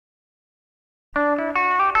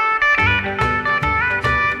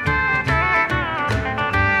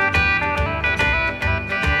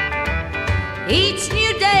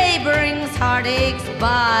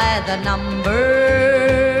by the number,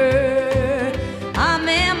 a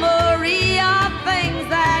memory of things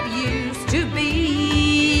that used to be.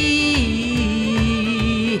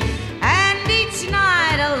 And each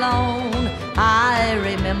night alone I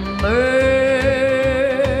remember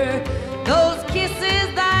those kisses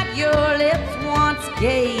that your lips once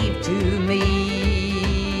gave to me.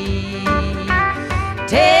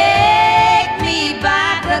 Take me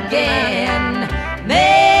back again,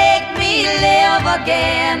 make me live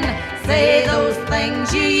again, say those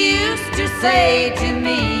things you used to say to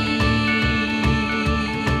me.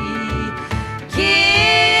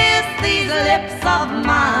 Kiss these lips of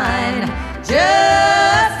mine,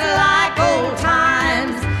 just like old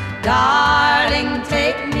times. Darling,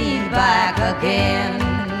 take me back again,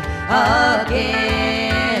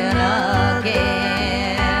 again, again.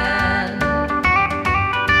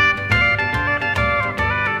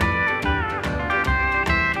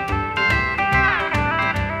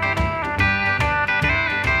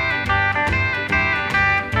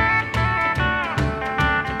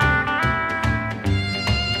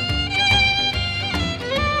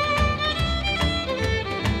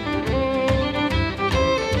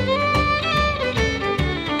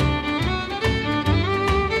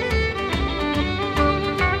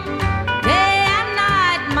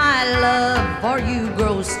 For you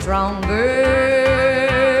grow stronger.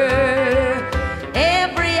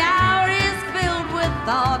 Every hour is filled with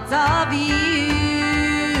thoughts of you.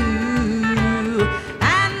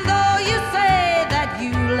 And though you say that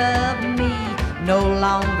you love me no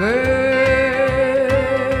longer,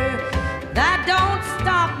 that don't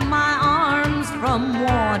stop my arms from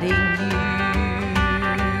wanting you.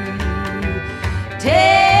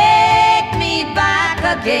 Take me back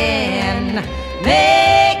again,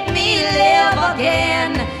 make me live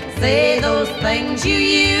again, say those things you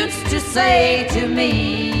used to say to me.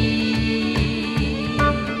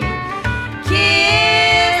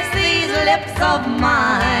 Kiss these lips of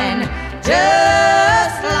mine,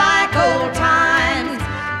 just like old times.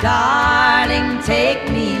 Darling, take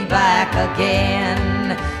me back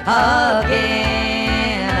again,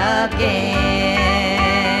 again, again.